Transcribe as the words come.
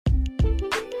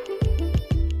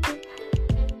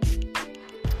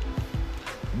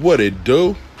What it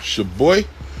do? It's your boy.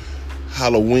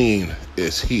 Halloween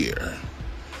is here.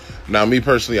 Now, me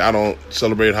personally, I don't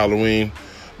celebrate Halloween,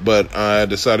 but I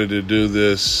decided to do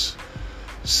this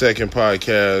second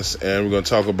podcast, and we're going to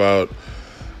talk about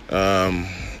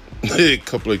a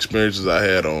couple of experiences I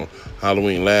had on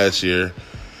Halloween last year.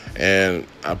 And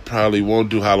I probably won't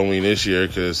do Halloween this year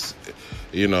because,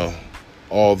 you know,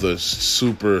 all the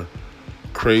super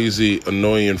crazy,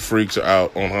 annoying freaks are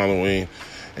out on Halloween.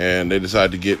 And they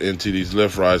decide to get into these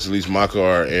lift rides, at least my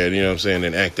car, and, you know what I'm saying,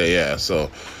 and act their ass.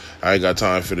 So I ain't got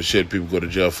time for the shit. People go to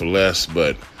jail for less,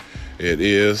 but it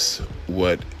is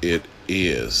what it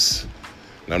is.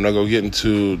 And I'm not going to get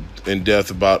into in depth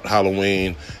about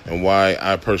Halloween and why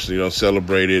I personally don't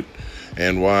celebrate it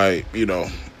and why, you know,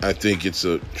 I think it's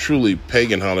a truly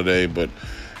pagan holiday. But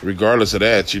regardless of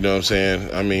that, you know what I'm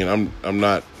saying, I mean, I'm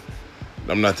not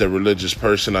that religious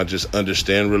person. I just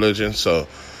understand religion, so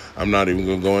I'm not even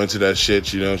going to go into that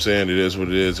shit, you know what I'm saying? It is what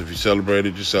it is. If you celebrate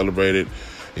it, you celebrate it.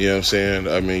 You know what I'm saying?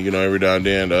 I mean, you know, every now and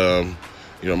then,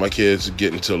 you know, my kids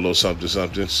get into a little something.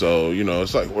 So, you know,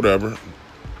 it's like, whatever.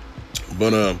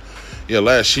 But, yeah,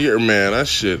 last year, man, that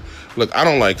shit. Look, I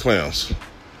don't like clowns.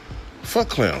 Fuck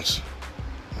clowns.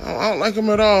 I don't like them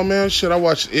at all, man. Shit, I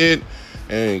watched it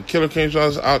and Killer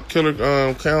Clowns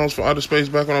from Outer Space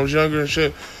back when I was younger and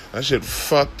shit. That shit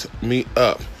fucked me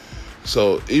up.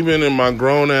 So even in my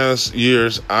grown-ass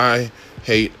years, I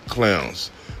hate clowns.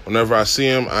 Whenever I see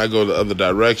them, I go the other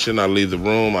direction. I leave the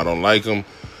room. I don't like them.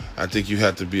 I think you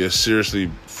have to be a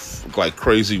seriously, like,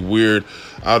 crazy, weird,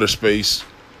 outer space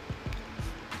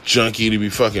junkie to be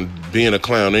fucking being a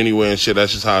clown anyway and shit.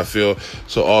 That's just how I feel.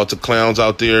 So all to clowns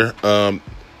out there, I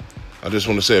just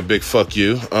want to say a big fuck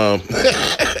you. Yeah,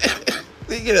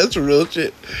 that's real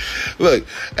shit. Look,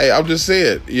 hey, I'm just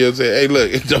saying, you know what I'm saying? Hey,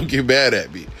 look, don't get mad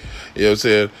at me. You know what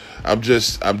I'm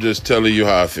saying? I'm just telling you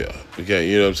how I feel. Okay,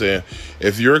 you know what I'm saying?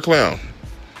 If you're a clown,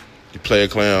 you play a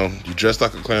clown, you dress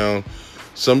like a clown.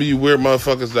 Some of you weird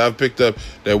motherfuckers that I've picked up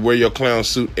that wear your clown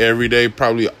suit every day,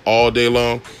 probably all day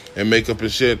long, and makeup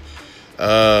and shit.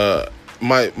 My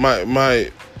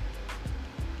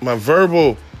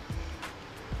verbal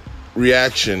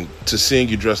reaction to seeing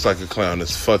you dressed like a clown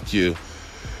is fuck you.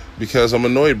 Because I'm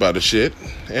annoyed by the shit,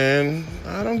 and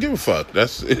I don't give a fuck.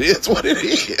 It is what it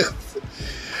is.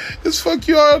 It's fuck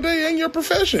you all day and your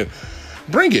profession.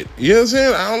 Bring it. You know what I'm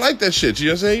saying? I don't like that shit. You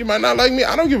know what I'm saying? You might not like me.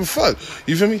 I don't give a fuck.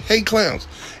 You feel me? Hate clowns.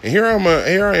 And here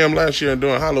I am last year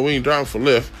doing Halloween driving for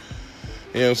Lyft.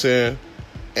 You know what I'm saying?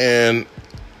 And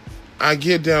I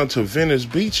get down to Venice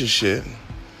Beach and shit,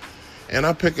 and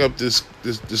I pick up this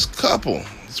couple,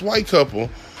 this white couple,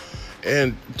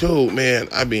 and dude, man,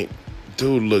 I mean,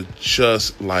 dude looked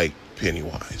just like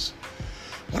Pennywise.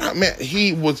 When I met,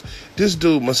 this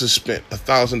dude must have spent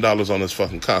 $1,000 on his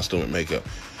fucking costume and makeup.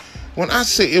 When I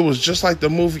say it was just like the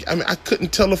movie, I mean, I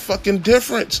couldn't tell the fucking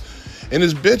difference. And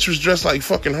this bitch was dressed like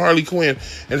fucking Harley Quinn,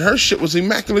 and her shit was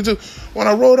immaculate too. When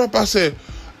I rolled up, I said,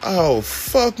 oh,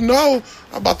 fuck no.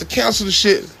 I'm about to cancel the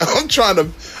shit. I'm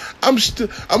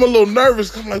a little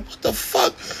nervous. I'm like, what the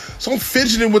fuck? So I'm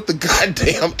fidgeting with the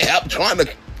goddamn app trying to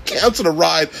cancel the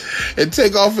ride and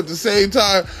take off at the same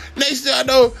time. Next thing I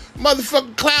know,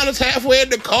 motherfucking clown is halfway in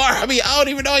the car. I mean, I don't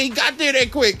even know he got there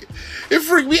that quick. It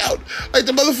freaked me out. Like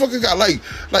the motherfucker got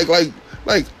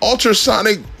like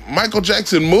ultrasonic Michael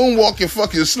Jackson moonwalking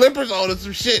fucking slippers on and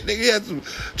some shit. Nigga, he had some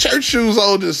church shoes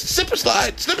on, just slip and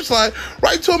slide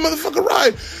right to a motherfucking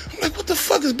ride. I'm like, what the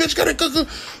fuck? This bitch got a cuckoo.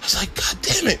 I was like, God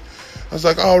damn it. I was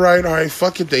like, all right,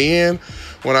 fuck it. They in.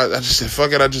 When I just said,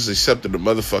 fuck it, I just accepted the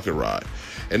motherfucking ride.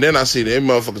 And then I see them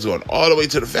motherfuckers going all the way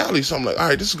to the valley. So I'm like, all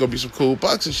right, this is going to be some cool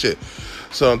bucks and shit.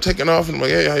 So I'm taking off and I'm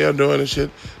like, hey, how y'all doing and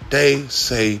shit? They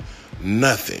say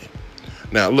nothing.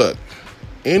 Now, look,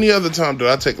 any other time that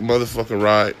I take a motherfucking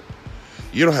ride,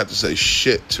 you don't have to say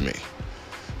shit to me.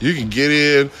 You can get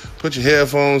in, put your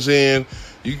headphones in.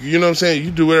 You know what I'm saying?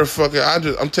 You do whatever fucking.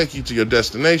 I'm taking you to your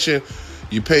destination.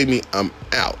 You pay me, I'm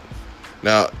out.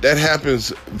 Now, that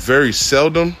happens very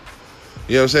seldom.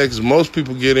 You know what I'm saying? Because most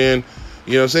people get in,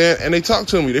 you know what I'm saying? And they talk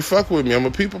to me. They fuck with me. I'm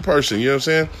a people person. You know what I'm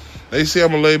saying? They see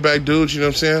I'm a laid back dude. You know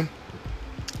what I'm saying?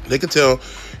 They can tell,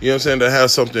 you know what I'm saying, that I have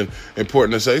something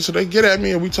important to say. So they get at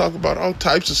me and we talk about all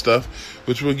types of stuff,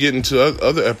 which we'll get into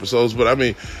other episodes. But I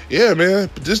mean, yeah, man,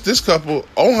 this couple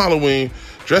on Halloween,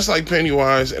 dressed like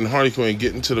Pennywise and Harley Quinn,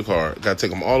 get into the car. Got to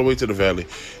take them all the way to the valley.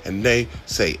 And they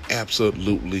say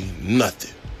absolutely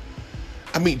nothing.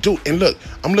 I mean, dude, and look,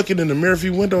 I'm looking in the mirror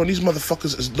view window and these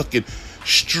motherfuckers is looking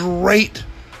straight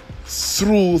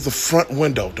through the front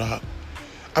window, dog.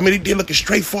 I mean, they're looking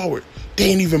straight forward. They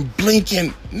ain't even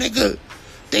blinking, nigga.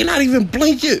 They not even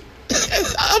blinking.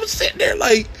 I'm I'm sitting there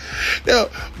like,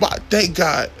 thank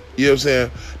God, you know what I'm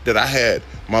saying, that I had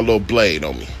my little blade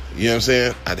on me. You know what I'm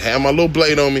saying? I'd have my little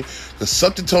blade on me because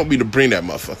something told me to bring that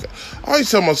motherfucker. I always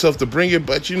tell myself to bring it,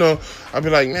 but, I'd be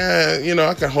like, nah,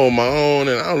 I can hold my own,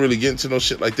 and I don't really get into no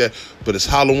shit like that. But it's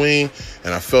Halloween,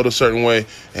 and I felt a certain way,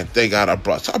 and thank God I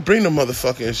brought. So I bring the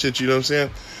motherfucker and shit, you know what I'm saying?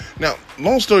 Now,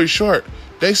 long story short,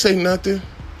 they say nothing.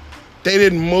 They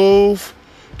didn't move.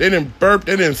 They didn't burp.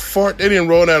 They didn't fart. They didn't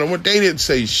roll down. They didn't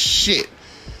say shit.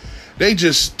 They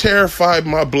just terrified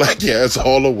my black ass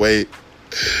all the way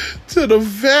to the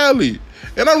valley.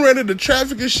 And I ran into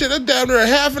traffic and shit. I'm down there a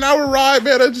half an hour ride,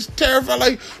 man. I'm just terrified.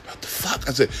 Like, what the fuck?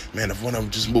 I said, man, if one of them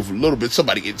just move a little bit,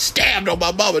 somebody gets stabbed on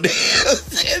my mama.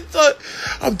 So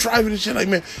I'm driving and shit like,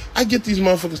 man, I get these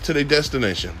motherfuckers to their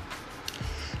destination.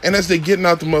 And as they getting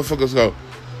out, the motherfuckers go,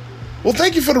 well,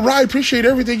 thank you for the ride. Appreciate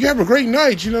everything. You have a great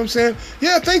night. You know what I'm saying?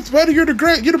 Yeah, thanks, buddy. You're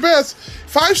the best.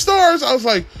 5 stars. I was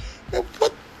like, man,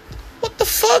 what the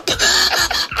fuck?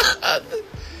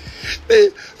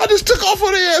 I just took off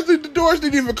on their ass. The doors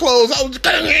didn't even close. I was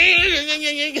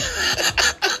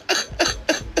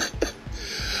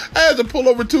I had to pull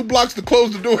over 2 blocks to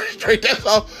close the door straight. That's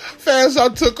how fast I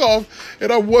took off.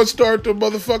 And I 1-starred the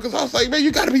motherfuckers. I was like, man,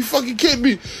 you gotta be fucking kidding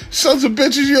me. Sons of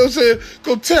bitches, you know what I'm saying?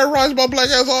 Go terrorize my black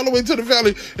ass all the way to the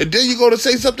valley. And then you go to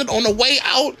say something on the way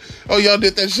out? Oh, y'all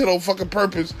did that shit on fucking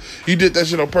purpose. You did that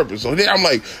shit on purpose. So then I'm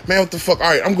like, man, what the fuck? All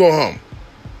right, I'm going home.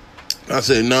 I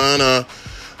said, nah.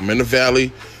 I'm in the valley.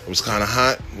 It was kind of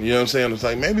hot. You know what I'm saying? It's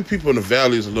like, maybe people in the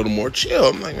valley is a little more chill.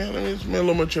 I'm like, man, let me just be a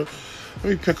little more chill. Let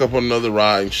me pick up on another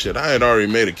ride and shit. I had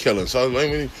already made a killing. So I was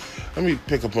like, let me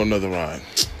pick up on another ride.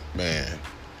 Man.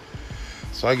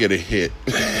 So I get a hit.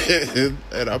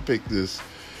 And I pick this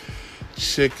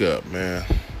chick up, man.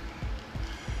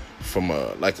 From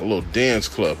like a little dance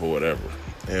club or whatever.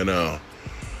 And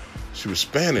she was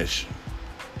Spanish.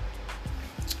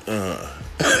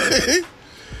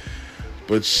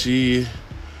 But she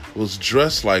was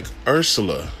dressed like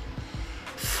Ursula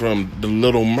from The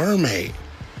Little Mermaid.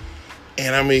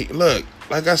 And I mean, look,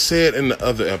 like I said in the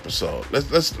other episode,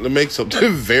 let's make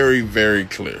something very, very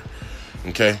clear.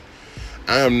 Okay?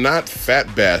 I am not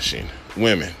fat bashing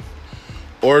women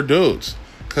or dudes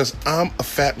because I'm a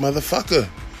fat motherfucker.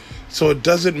 So it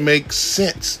doesn't make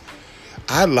sense.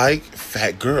 I like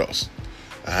fat girls.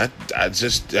 I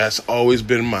just, that's always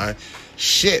been my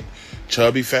shit.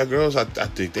 Chubby fat girls, I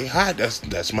think they hot.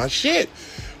 That's my shit,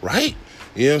 right?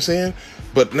 You know what I'm saying?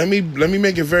 But let me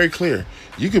make it very clear.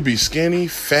 You could be skinny,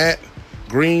 fat,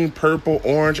 green, purple,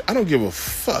 orange. I don't give a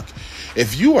fuck.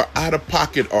 If you are out of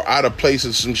pocket or out of place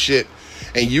in some shit,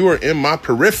 and you are in my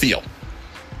peripheral,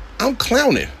 I'm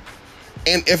clowning.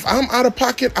 And if I'm out of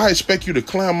pocket, I expect you to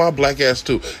clown my black ass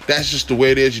too. That's just the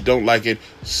way it is. You don't like it,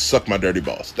 suck my dirty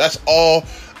balls. That's all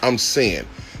I'm saying.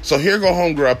 So here go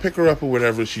homegirl. I pick her up or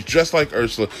whatever. She's dressed like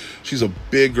Ursula. She's a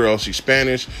big girl. She's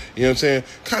Spanish. You know what I'm saying?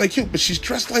 Kind of cute, but she's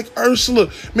dressed like Ursula.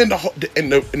 Man,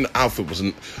 the outfit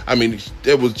wasn't. I mean,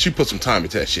 she put some time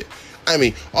into that shit. I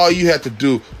mean, all you had to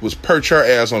do was perch her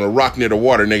ass on a rock near the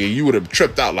water, nigga. You would have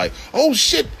tripped out like, oh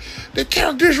shit, the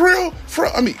character's real.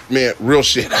 Man, real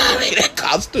shit. I mean, that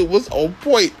costume was on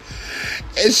point.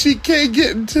 And she can't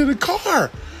get into the car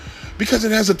because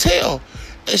it has a tail.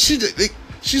 And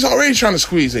she's already trying to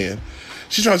squeeze in.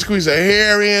 She's trying to squeeze her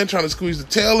hair in, trying to squeeze the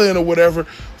tail in or whatever.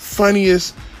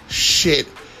 Funniest shit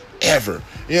ever.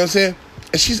 You know what I'm saying?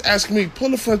 And she's asking me,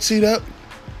 pull the front seat up.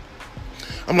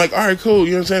 I'm like, all right, cool.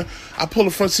 You know what I'm saying? I pull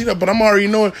the front seat up, but I'm already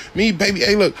knowing me, baby.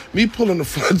 Hey, look, me pulling the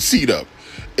front seat up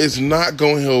is not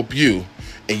going to help you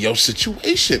in your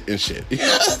situation and shit. You know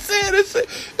what I'm saying?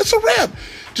 It's a wrap.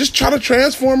 Just try to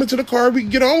transform into the car. We can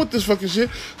get on with this fucking shit.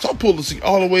 So I pulled the seat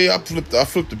all the way up. I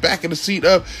flipped the back of the seat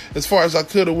up as far as I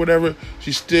could or whatever.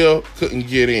 She still couldn't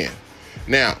get in.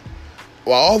 Now,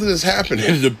 while all this is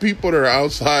happening, the people that are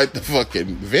outside the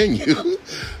fucking venue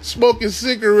smoking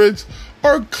cigarettes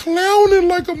are clowning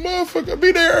like a motherfucker. I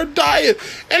mean, they're dying.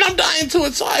 And I'm dying too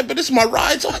inside, but it's my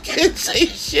ride, so I can't say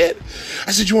shit.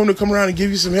 I said, you want me to come around and give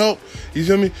you some help? You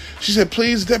feel me? She said,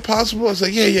 please, is that possible? I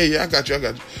said, yeah, I got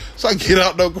you. So I get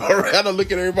out, go around and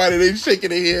look at everybody, they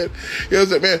shaking their head. You know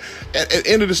what I'm saying, man? At the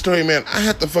end of the story, man, I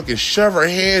had to fucking shove her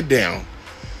head down.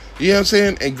 You know what I'm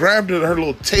saying? And grabbed her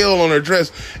little tail on her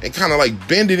dress and kind of like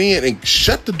bend it in and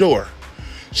shut the door.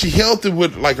 She held it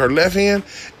with like her left hand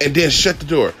and then shut the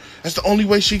door. That's the only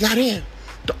way she got in.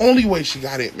 The only way she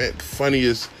got in, man.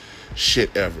 Funniest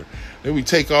shit ever. Then we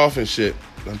take off and shit.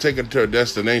 I'm taking her to her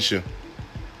destination.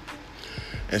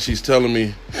 And she's telling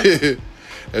me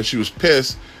that she was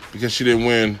pissed because she didn't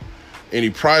win any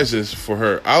prizes for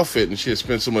her outfit. And she had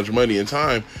spent so much money and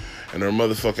time in her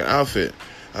motherfucking outfit.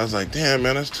 I was like, damn,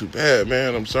 man, that's too bad,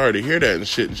 man. I'm sorry to hear that and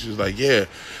shit. And she was like, yeah.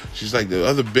 She's like, the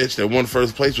other bitch that won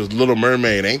first place was Little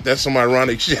Mermaid. Ain't that some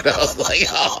ironic shit? I was like,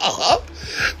 oh.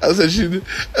 I said,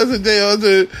 damn.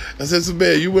 I said, so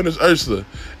man, you win as Ursula.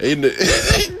 And the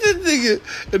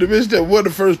bitch that won the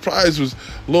first prize was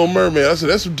Little Mermaid. I said,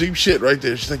 that's some deep shit right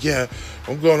there. She's like, yeah,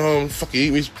 I'm going home, fucking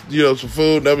eat me, some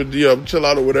food, chill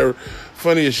out or whatever.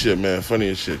 Funny as shit, man. Funny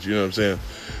as shit. You know what I'm saying?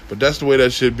 But that's the way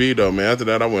that should be, though, man. After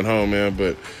that, I went home, man.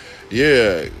 But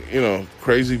yeah,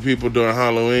 crazy people during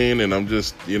Halloween, and I'm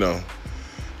just,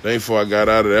 thankful I got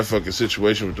out of that fucking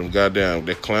situation with them goddamn,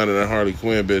 that clown and that Harley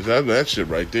Quinn bitch. That shit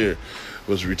right there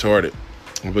was retarded.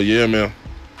 But yeah, man,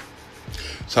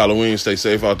 it's Halloween. Stay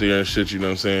safe out there and shit, you know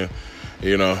what I'm saying?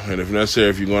 And if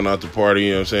necessary, if you're going out to party, you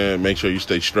know what I'm saying, make sure you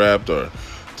stay strapped or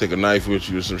take a knife with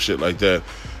you or some shit like that.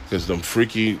 Because them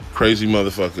freaky, crazy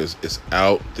motherfuckers is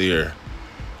out there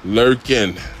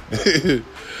lurking.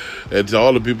 And to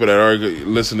all the people that are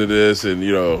listening to this and,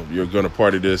 you're going to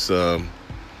party this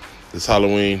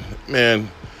Halloween, man,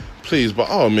 please, by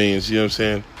all means, you know what I'm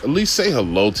saying, at least say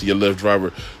hello to your Lyft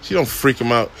driver so you don't freak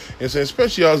them out. You know what I'm saying?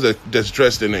 Especially y'all that's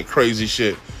dressed in that crazy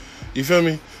shit. You feel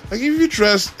me? Like, if you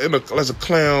dressed as a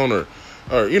clown or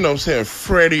you know what I'm saying,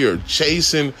 Freddy or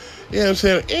Jason, you know what I'm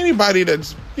saying, anybody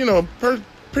that's,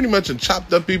 pretty much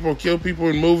chopped up people or killed people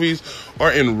in movies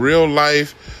or in real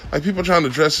life, like people trying to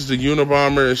dress as the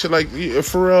Unabomber and shit, like,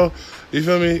 for real, you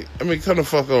feel me? I mean, come the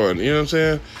fuck on, you know what I'm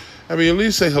saying? I mean, at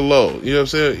least say hello, you know what I'm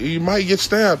saying? You might get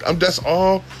stabbed. That's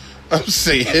all I'm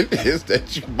saying is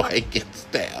that you might get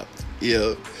stabbed,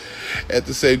 at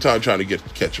the same time trying to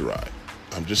catch a ride.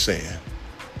 I'm just saying.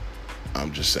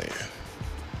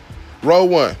 Roll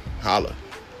one, holla.